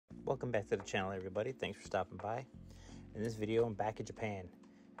Welcome back to the channel, everybody. Thanks for stopping by. In this video, I'm back in Japan,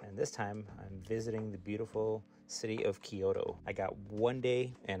 and this time I'm visiting the beautiful city of Kyoto. I got one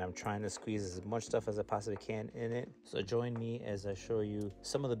day and I'm trying to squeeze as much stuff as I possibly can in it. So join me as I show you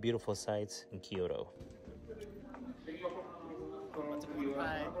some of the beautiful sights in Kyoto.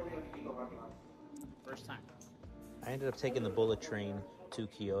 First time. I ended up taking the bullet train to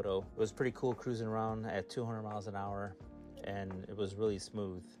Kyoto. It was pretty cool cruising around at 200 miles an hour, and it was really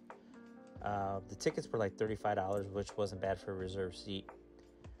smooth. The tickets were like $35, which wasn't bad for a reserved seat.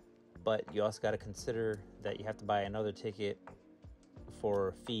 But you also got to consider that you have to buy another ticket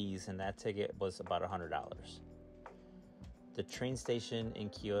for fees, and that ticket was about $100. The train station in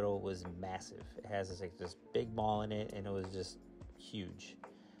Kyoto was massive. It has this big mall in it, and it was just huge.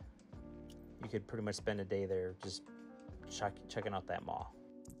 You could pretty much spend a day there just checking out that mall.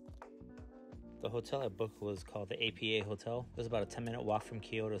 The hotel I booked was called the APA Hotel. It was about a 10-minute walk from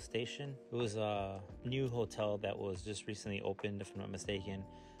Kyoto Station. It was a new hotel that was just recently opened, if I'm not mistaken.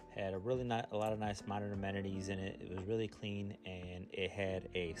 Had a lot of nice modern amenities in it. It was really clean, and it had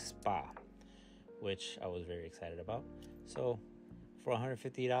a spa, which I was very excited about. So for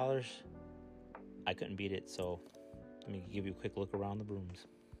 $150, I couldn't beat it. So let me give you a quick look around the rooms.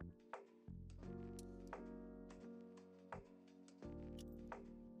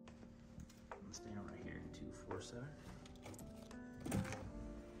 I'm staying right here in 247.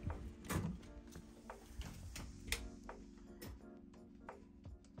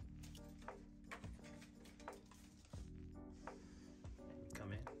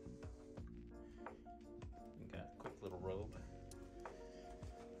 Come in. We got a quick little robe.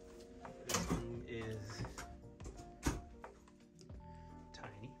 This room is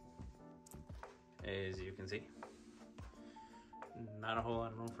tiny, as you can see. Not a whole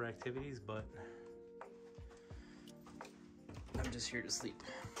lot of room for activities, but I'm just here to sleep.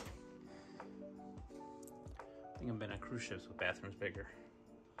 I think I've been on cruise ships with bathrooms bigger.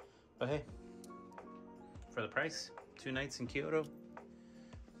 But hey, for the price, 2 nights in Kyoto,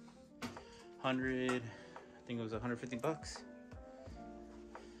 I think it was 150 bucks.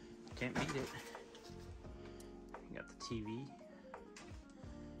 Can't beat it. You got the TV,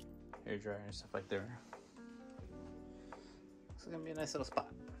 hair dryer and stuff like that. It's gonna be a nice little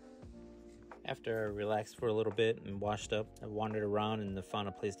spot. After I relaxed for a little bit and washed up, I wandered around and found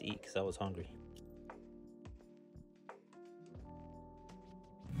a place to eat because I was hungry.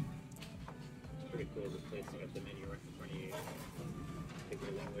 It's pretty cool, this place. You got the menu right in front of you. Pick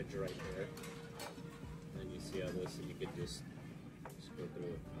your language right there. And then you see all this, and you could just go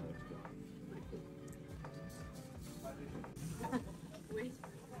through it. Oh, it's cool. Pretty cool. Wait.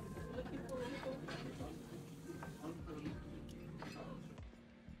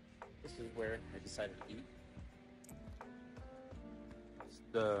 This is where I decided to eat. It's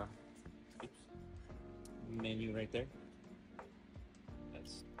the menu right there.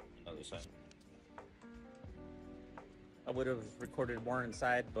 That's another side. I would have recorded more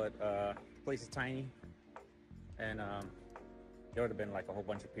inside, but the place is tiny, and there would have been like a whole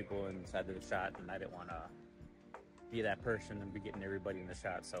bunch of people inside the shot, and I didn't want to be that person and be getting everybody in the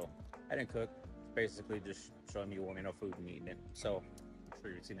shot, so I didn't cook. It's basically just showing you warming up food and eating it. So I'm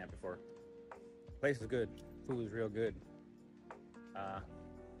sure you've seen that before. The place was good. Food was real good.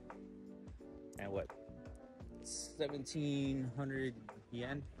 And what? 1,700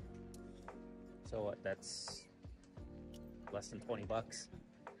 yen. So what? That's less than 20 bucks.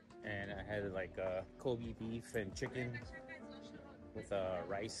 And I had like Kobe beef and chicken with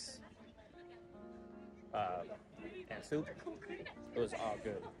rice and soup. It was all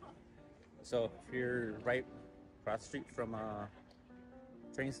good. So if you're right across the street from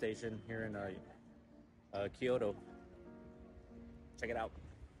train station here in Kyoto, check it out.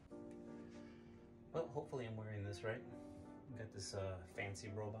 Well, hopefully I'm wearing this right. Got this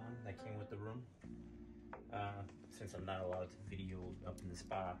fancy robe on that came with the room. Since I'm not allowed to video up in the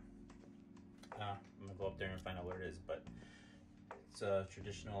spa, I'm gonna go up there and find out what it is, but it's a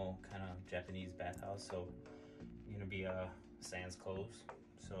traditional kind of Japanese bathhouse, so you're gonna be sans clothes,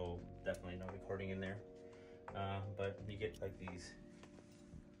 so definitely no recording in there. But you get like these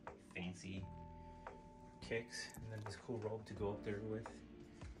fancy kicks and then this cool robe to go up there with.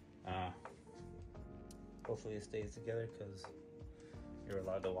 Hopefully it stays together because you're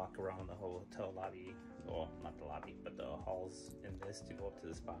allowed to walk around the whole hotel lobby. Well, not the lobby, but the halls in this to go up to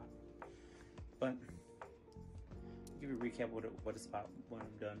the spa. But I'll give you a recap what it's about when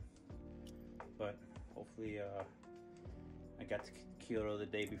I'm done. But hopefully I got to Kyoto the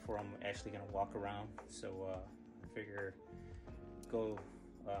day before I'm actually gonna walk around. So I figure go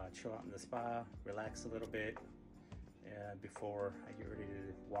chill out in the spa, relax a little bit, before I get ready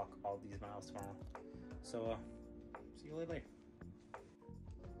to walk all these miles tomorrow. So see you later.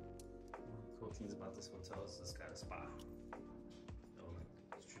 One of the cool things about this hotel is it's got a spa. So like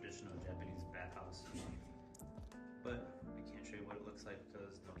it's traditional Japanese bathhouse. But I can't show you what it looks like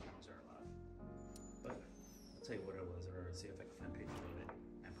because no cameras are allowed. But I'll tell you what it was, or see if I can find pictures of it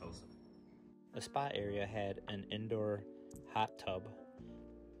and post them. The spa area had an indoor hot tub,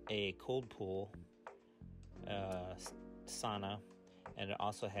 a cold pool, sauna, and it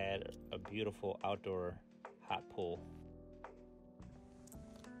also had a beautiful outdoor hot pool.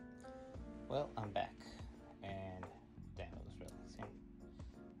 Well, I'm back, and damn, it was relaxing.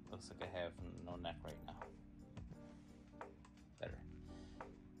 Looks like I have no neck right now. Better.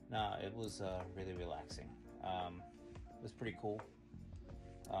 No, it was really relaxing. It was pretty cool.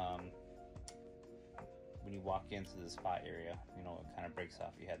 When you walk into the spa area, you know, it kind of breaks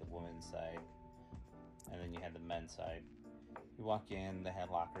off. You had the women's side, and then you had the men's side. You walk in, they had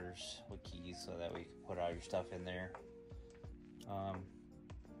lockers with keys so that way you could put all your stuff in there.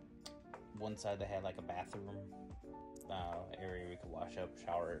 One side they had like a bathroom area where you could wash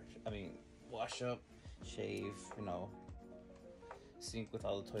up, shave, you know, sink with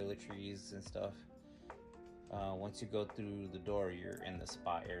all the toiletries and stuff. Once you go through the door, you're in the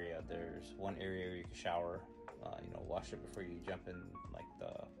spa area. There's one area where you can shower, you know, wash it before you jump in, like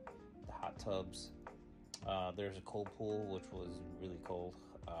the hot tubs. There's a cold pool, which was really cold.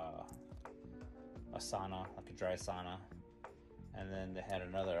 A sauna, like a dry sauna. And then they had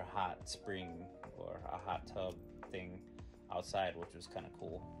another hot spring or a hot tub thing outside, which was kind of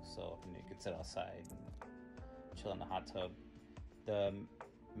cool. So you could sit outside and chill in the hot tub. The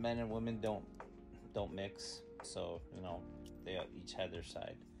men and women don't mix, so you know they each had their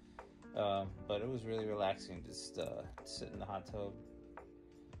side. But it was really relaxing, just sit in the hot tub.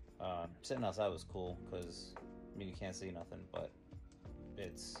 Sitting outside was cool because I mean you can't see nothing, but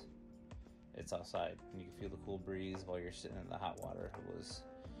it's outside and you can feel the cool breeze while you're sitting in the hot water. It was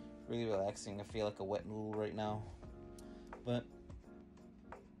really relaxing. I feel like a wet noodle right now, but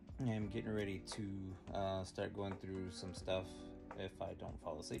I'm getting ready to start going through some stuff if I don't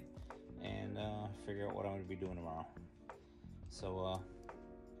fall asleep and figure out what I'm going to be doing tomorrow. So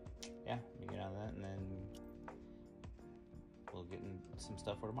yeah, we get on that and then we'll get in some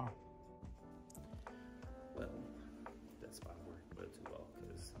stuff for tomorrow. Well, that spot worked way too well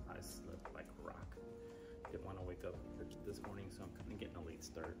because I slept like a rock. Didn't want to wake up this morning, so I'm kind of getting a late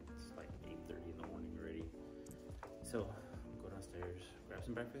start. It's like 8:30 in the morning already. So I'll go downstairs, grab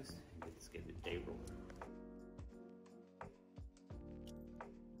some breakfast, and let's get the day rolling.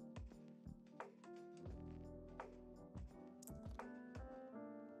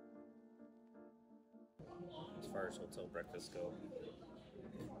 As far as hotel breakfasts go, it's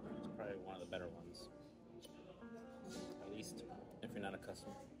probably one of the better ones. At least if you're not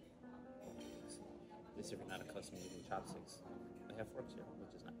accustomed. At least if you're not accustomed to using chopsticks. They have forks here,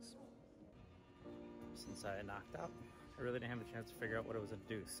 which is nice. Since I knocked out, I really didn't have a chance to figure out what I was going to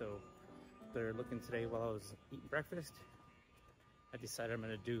do. So they're looking today while I was eating breakfast. I decided I'm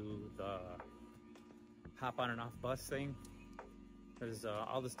going to do the hop on and off bus thing. There's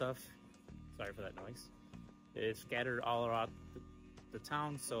all the stuff, sorry for that noise, it's scattered all around the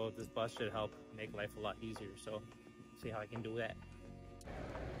town, so this bus should help make life a lot easier. So see how I can do that.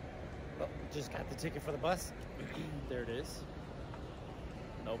 Well, just got the ticket for the bus. There it is.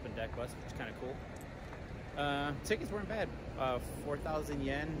 An open deck bus, which is kind of cool. Tickets weren't bad. 4,000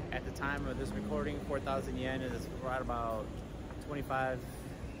 yen at the time of this recording. 4,000 yen is right about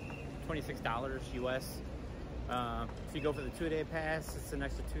 $26 US. If you go for the 2-day pass, it's an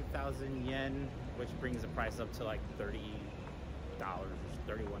extra 2,000 yen, which brings the price up to like $30, $31,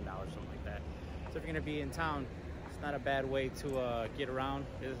 something like that. So if you're gonna be in town, it's not a bad way to get around.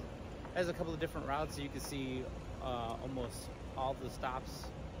 It has a couple of different routes, so you can see almost all the stops,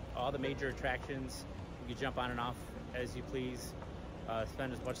 all the major attractions. You can jump on and off as you please,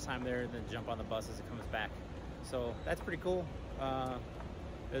 spend as much time there, and then jump on the bus as it comes back. So that's pretty cool.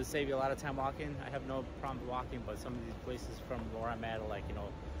 It'll save you a lot of time walking. I have no problem walking, but some of these places from where I'm at are like, you know,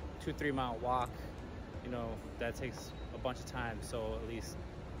 2-3 mile walk, you know, that takes a bunch of time. So at least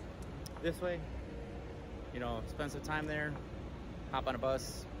this way, you know, spend some time there, hop on a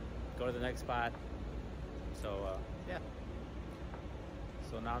bus, go to the next spot. So yeah.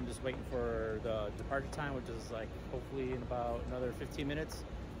 So now I'm just waiting for the departure time, which is like hopefully in about another 15 minutes,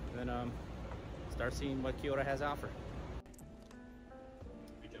 and then start seeing what Kyoto has to offer.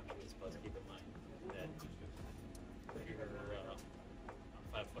 Keep in mind that you're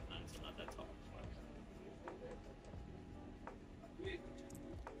I'm 5'9", so not that tall.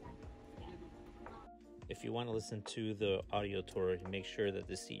 If If you want to listen to the audio tour, make sure that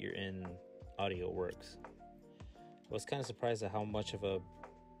the seat you're in audio works. I was kind of surprised at how much of a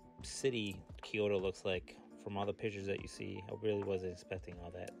city Kyoto looks like from all the pictures that you see. I really wasn't expecting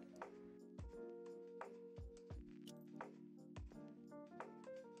all that.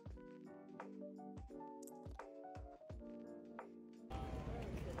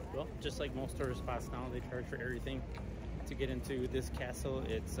 Well, just like most tourist spots now, they charge for everything. To get into this castle,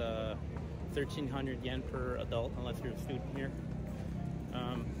 it's 1,300 yen per adult, unless you're a student here.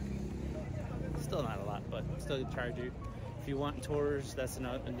 Still not a lot, but still charge you. If you want tours, that's an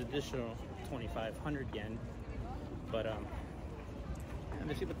additional 2,500 yen. But let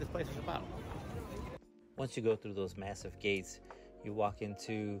me see what this place is about. Once you go through those massive gates, you walk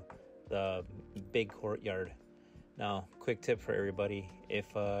into the big courtyard. Now, quick tip for everybody: if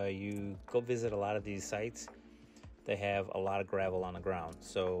you go visit a lot of these sites, they have a lot of gravel on the ground,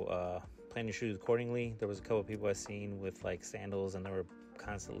 so plan your shoes accordingly. There was a couple of people I've seen with like sandals, and they were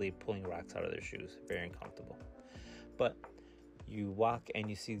constantly pulling rocks out of their shoes. Very uncomfortable. But you walk and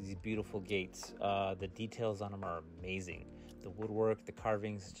you see these beautiful gates. The details on them are amazing. The woodwork, the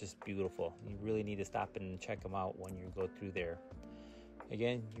carvings, just beautiful. You really need to stop and check them out when you go through there.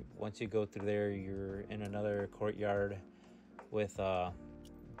 Again, once you go through there, you're in another courtyard with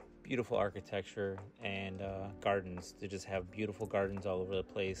beautiful architecture and gardens. They just have beautiful gardens all over the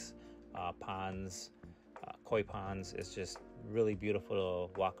place. Ponds, koi ponds. It's just really beautiful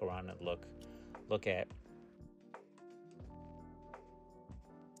to walk around and look at.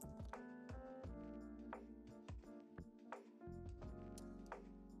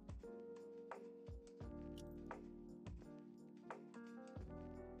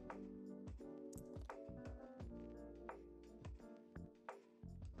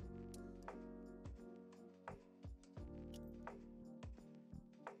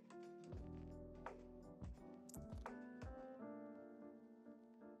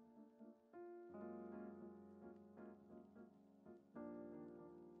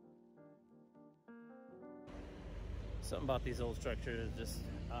 Something about these old structures just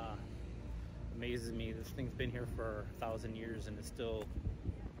amazes me. This thing's been here for 1,000 years and it's still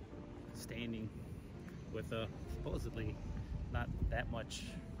standing with supposedly not that much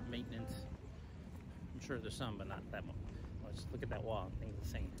maintenance. I'm sure there's some, but not that much. Let's look at that wall. Things the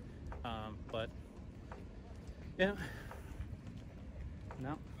same. But yeah.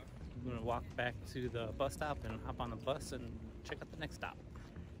 Now I'm gonna walk back to the bus stop and hop on the bus and check out the next stop.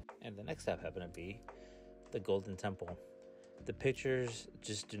 And the next stop happened to be the Golden Temple. The pictures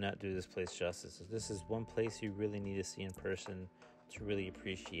just do not do this place justice. This is one place you really need to see in person to really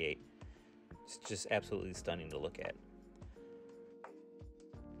appreciate. It's just absolutely stunning to look at.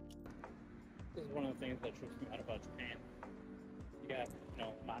 This is one of the things that trips me out about Japan. You got,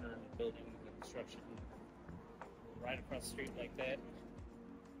 modern building and construction right across the street like that.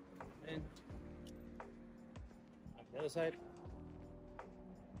 And on the other side,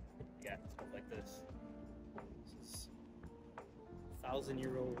 you got stuff like this. This is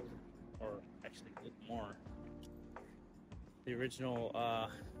 1,000-year-old, or actually more. The original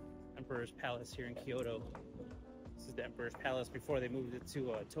Emperor's Palace here in Kyoto. This is the Emperor's Palace before they moved it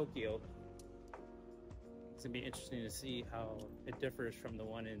to Tokyo. It's gonna be interesting to see how it differs from the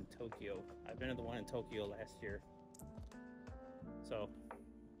one in Tokyo. I've been to the one in Tokyo last year. So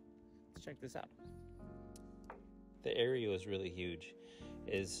let's check this out. The area is really huge.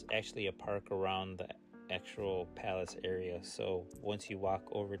 It's actually a park around the actual palace area. So once you walk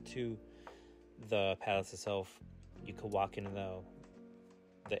over to the palace itself, you could walk into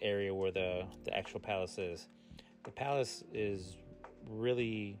the area where the actual palace is. The palace is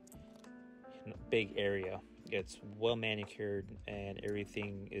really a big area. It's well manicured and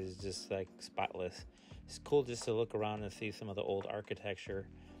everything is just like spotless. It's cool just to look around and see some of the old architecture,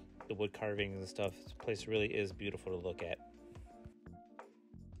 the wood carvings and stuff. This place really is beautiful to look at.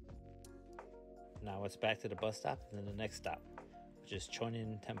 Now it's back to the bus stop and then the next stop, which is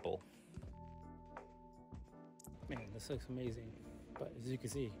Chonin Temple. Man, this looks amazing. But as you can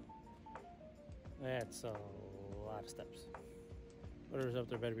see, that's a lot of steps. Whatever's up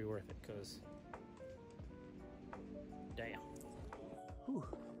there better be worth it, because damn. Whew,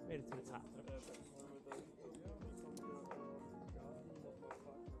 made it to the top.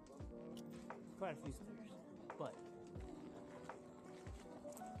 Quite a few stairs, but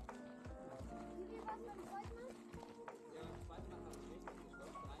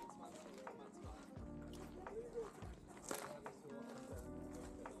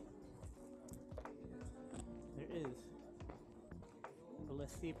there is a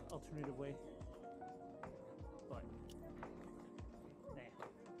less steep alternative way, but damn,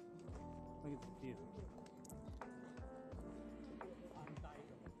 look at the view.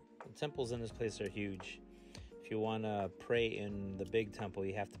 temples in this place are huge. If you want to pray in the big temple,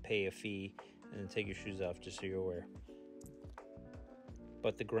 you have to pay a fee and then take your shoes off, just so you're aware.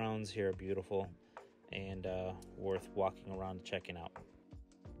 But the grounds here are beautiful and worth walking around and checking out.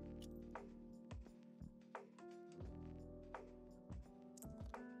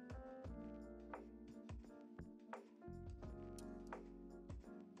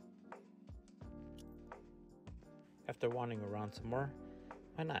 After wandering around some more,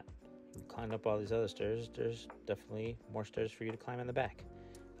 why not? You climb up all these other stairs. There's definitely more stairs for you to climb in the back.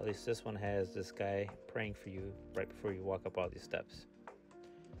 At least this one has this guy praying for you right before you walk up all these steps.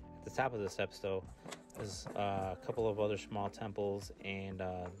 At the top of the steps, though, there's a couple of other small temples and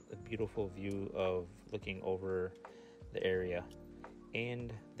a beautiful view of looking over the area.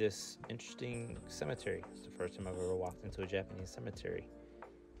 And this interesting cemetery. It's the first time I've ever walked into a Japanese cemetery.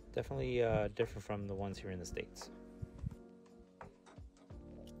 Definitely different from the ones here in the States. I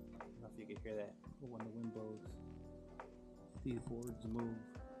don't know if you can hear that, but when the wind blows, these boards move.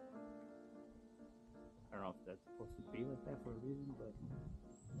 I don't know if that's supposed to be like that for a reason, but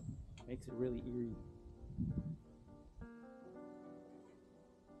it makes it really eerie.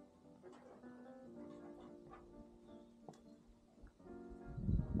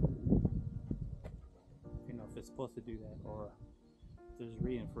 You know if it's supposed to do that, or if there's a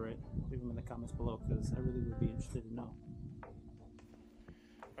reason for it, leave them in the comments below, because I really would be interested to know.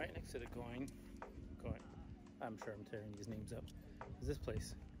 Right next to the going, I'm sure I'm tearing these names up, is this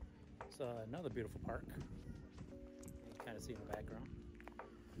place. It's another beautiful park. You can kind of see in the background.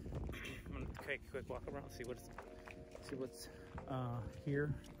 I'm gonna take a quick walk around, see what's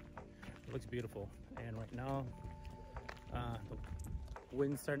here. It looks beautiful, and right now the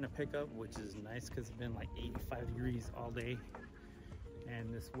wind's starting to pick up, which is nice because it's been like 85 degrees all day,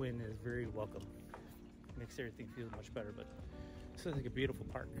 and this wind is very welcome. Makes everything feel much better. But this is like a beautiful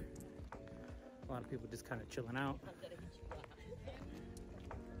park. A lot of people just kind of chilling out.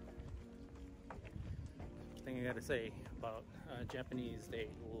 Thing I gotta say about Japanese, they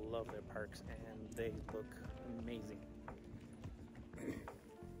love their parks and they look amazing.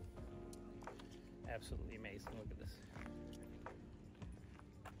 Absolutely amazing. Look at this.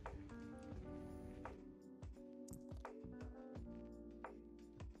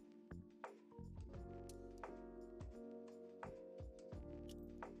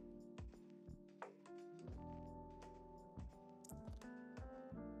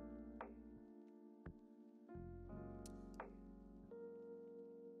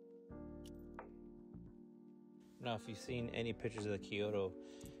 Now, if you've seen any pictures of Kyoto,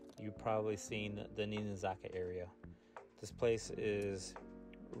 you've probably seen the Ninazaka area. This place is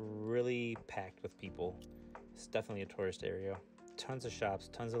really packed with people. It's definitely a tourist area. Tons of shops,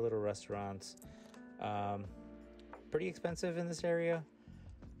 tons of little restaurants. Pretty expensive in this area,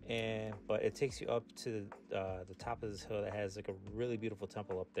 but it takes you up to the top of this hill that has like a really beautiful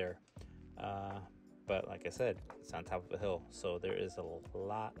temple up there. But like I said, it's on top of a hill, so there is a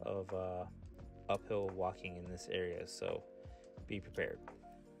lot of uphill walking in this area, so be prepared.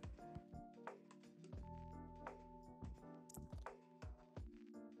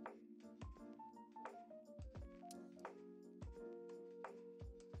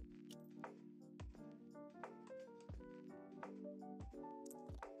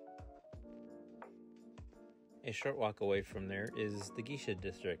 A short walk away from there is the Geisha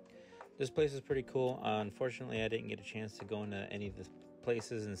district. This place is pretty cool. Unfortunately, I didn't get a chance to go into any of the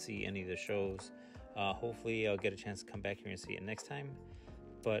places and see any of the shows. Hopefully I'll get a chance to come back here and see it next time.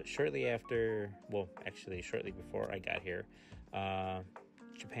 But shortly before I got here,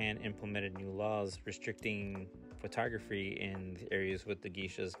 Japan implemented new laws restricting photography in the areas with the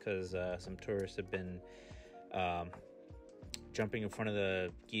geishas, because some tourists have been jumping in front of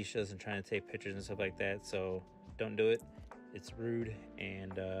the geishas and trying to take pictures and stuff like that. So don't do it. It's rude,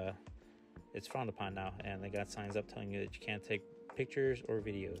 and it's frowned upon now, and they got signs up telling you that you can't take pictures or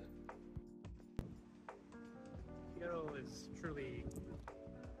videos. Kyoto is truly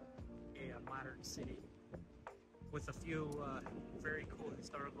a modern city with a few very cool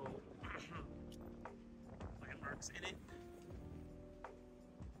historical landmarks in it.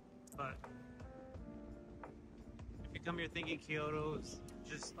 But if you come here thinking Kyoto is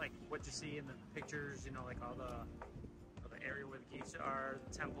just like what you see in the pictures, you know, like all the area where the geisha are,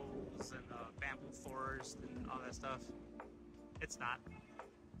 the temples and the bamboo forest and all that stuff, it's not.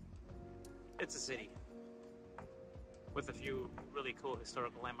 It's a city with a few really cool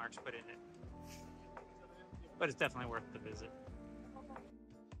historical landmarks put in it. But it's definitely worth the visit.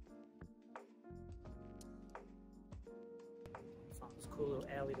 Found this cool little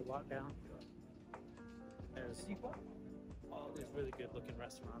alley to walk down. There's all these really good looking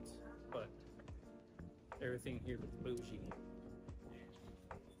restaurants, but everything here is bougie.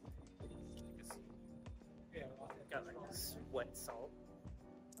 Got like this wet salt,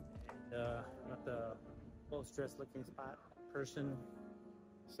 and I'm not the most dressed looking person,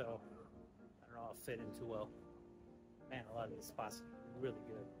 so I don't know, I'll fit in too well. Man, a lot of these spots are really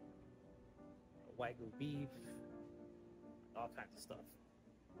good. Wagyu beef, all kinds of stuff.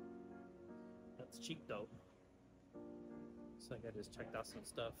 That's cheap though. So I just checked out some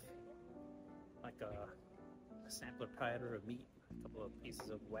stuff, like a sampler platter of meat, a couple of pieces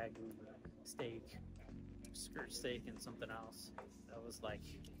of Wagyu steak, skirt steak, and something else. That was like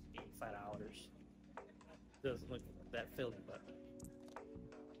 $85. Doesn't look that filling, but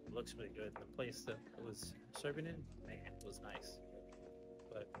it looks really good. The place that it was serving in, man, it was nice.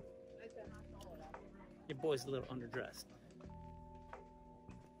 But your boy's a little underdressed.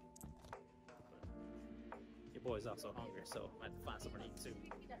 Your boy's also hungry, so I have to find somewhere to eat too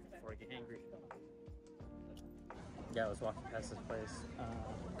before I get hangry. Yeah, I was walking past this place.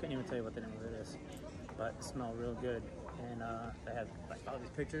 Couldn't even tell you what the name of it is, but it smelled real good. And they have like all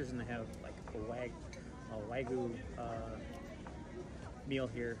these pictures, and they have like a Wagyu meal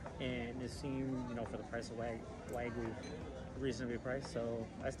here, and it seemed, you know, for the price of Wagyu, reasonably priced. So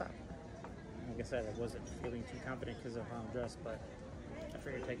I stopped. Like I said, I wasn't feeling too confident because of how I'm dressed, but I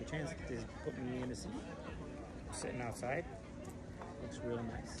figured take a chance. They put me in the seat, sitting outside. Looks really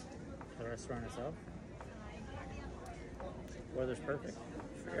nice. The restaurant itself, weather's perfect.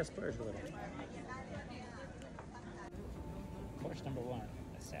 Figure I splurge a little. Course number one,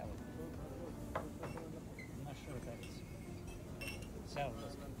 a salad. I'm not sure what that is. Salad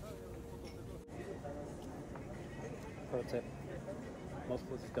is good. Pro tip: most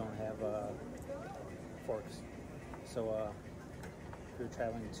places don't have forks, so if you're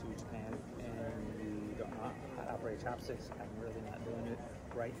traveling to Japan and you don't know how to operate chopsticks, I'm really not doing it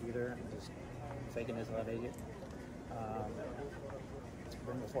right either. I'm just faking this till I make it.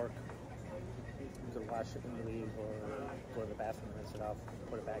 Bring a fork. You could wash it when you leave, or go to the bathroom, rinse it off,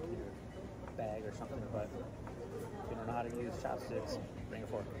 put it back in your bag or something. But if you don't know how to use chopsticks, bring a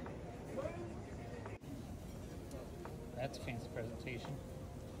fork. That's a fancy presentation.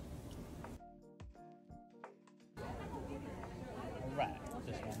 Alright,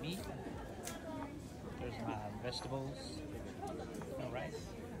 there's my meat, there's my vegetables, no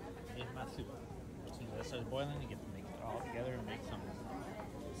rice, there's my soup. As soon as that starts boiling, you get to mix it all together and make some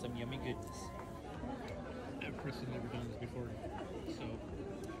yummy goodness. I've personally never done this before, so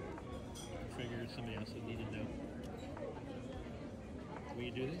I figured somebody else would need to know. The way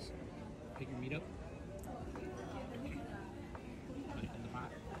you do this, pick your meat up, put it in the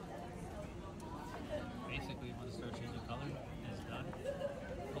pot. Basically, once it starts changing color and it's done,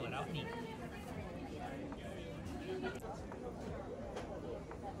 pull it out and eat.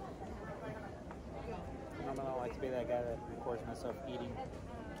 Normally I like to be that guy that records myself eating,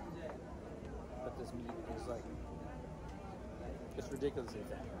 but this meat is like, it's ridiculously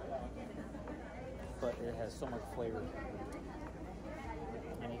thin, but it has so much flavor,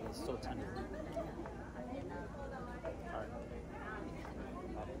 and it is so tender. Alright.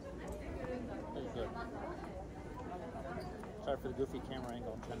 This is good. Sorry for the goofy camera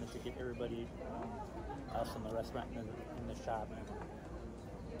angle. I'm trying to get everybody else in the restaurant in the shop.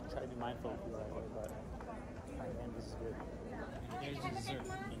 Try to be mindful of who I are, but man, this is good. There's a dessert,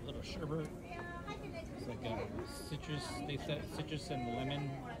 a little sherbet. It's like a citrus, they said citrus and lemon,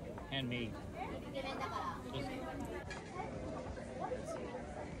 handmade.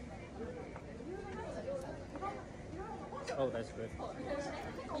 Oh, that's good.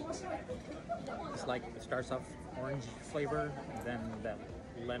 It's like it starts off orange flavor, then that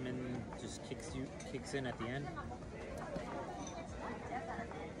lemon just kicks in at the end.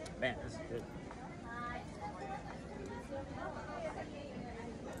 Man, this is good.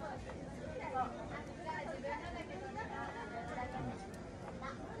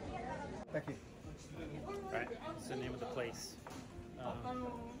 Thank you. Right, it's the name of the place.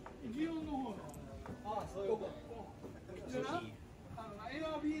 Zuki.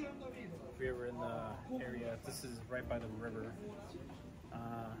 If you're ever in the area, this is right by the river.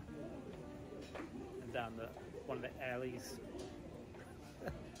 And down one of the alleys.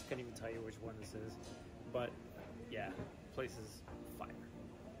 Can't even tell you which one this is, but yeah, place is fire.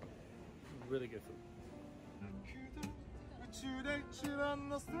 Really good food.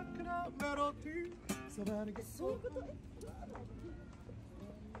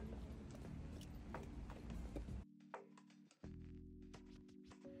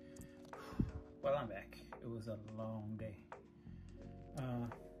 Well, I'm back. It was a long day.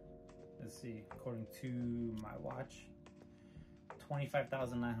 Let's see, according to my watch,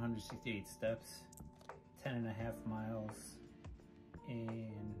 25,968 steps, 10.5 miles,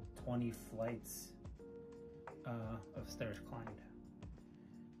 and 20 flights of stairs climbed.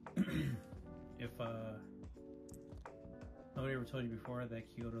 If nobody ever told you before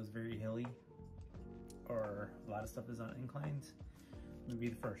that Kyoto is very hilly, or a lot of stuff is on inclines, I'm gonna be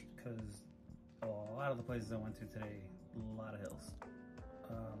the first, because a lot of the places I went to today, a lot of hills,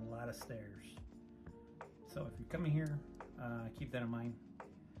 a lot of stairs. So if you're coming here, keep that in mind.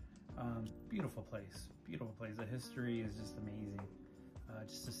 Beautiful place, beautiful place. The history is just amazing.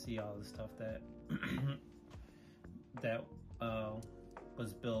 Just to see all the stuff that that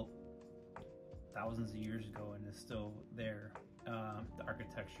was built thousands of years ago and is still there. The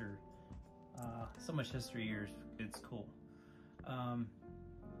architecture, so much history here. It's cool.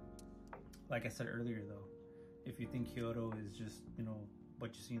 Like I said earlier, though, if you think Kyoto is just, you know,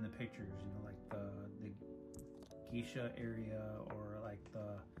 what you see in the pictures, you know, like the geisha area, or like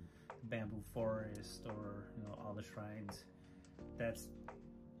the bamboo forest, or, you know, all the shrines, that's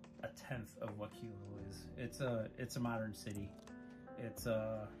a tenth of what Kyoto is. It's a modern city. It's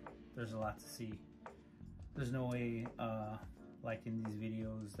there's a lot to see. There's no way, like in these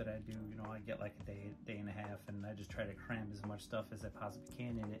videos that I do, you know, I get like a day and a half, and I just try to cram as much stuff as I possibly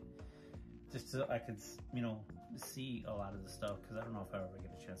can in it, just so I could, you know, see a lot of the stuff, because I don't know if I ever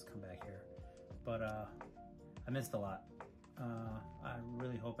get a chance to come back here. But I missed a lot. I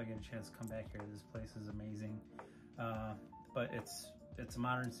really hope I get a chance to come back here. This place is amazing. But it's a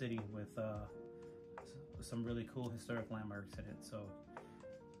modern city with some really cool historic landmarks in it. So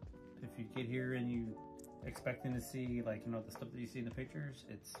if you get here and you expecting to see, like, you know, the stuff that you see in the pictures,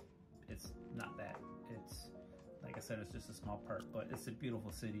 it's not that. It's, like I said, it's just a small part, but it's a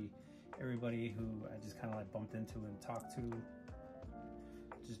beautiful city. Everybody who I just kind of like bumped into and talked to,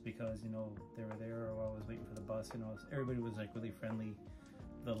 just because, you know, they were there while I was waiting for the bus, you know, everybody was like really friendly.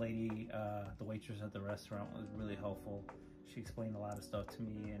 The lady, the waitress at the restaurant, was really helpful. She explained a lot of stuff to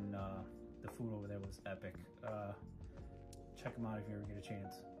me, and the food over there was epic. Check them out if you ever get a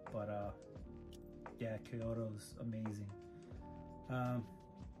chance. But yeah, Kyoto's amazing.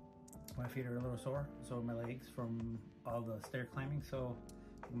 My feet are a little sore, so are my legs, from all the stair climbing, so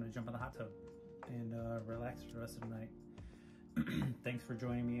I'm gonna jump in the hot tub and relax for the rest of the night. Thanks for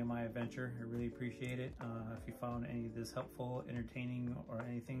joining me in my adventure. I really appreciate it. If you found any of this helpful, entertaining, or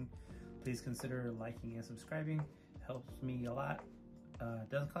anything, please consider liking and subscribing. It helps me a lot. It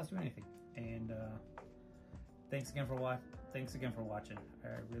doesn't cost you anything. And thanks again for watching. I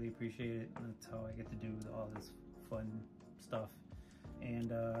really appreciate it. That's how I get to do all this fun stuff.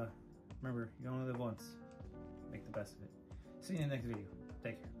 And remember, you only live once. Make the best of it. See you in the next video.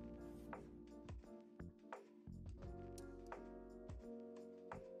 Take care.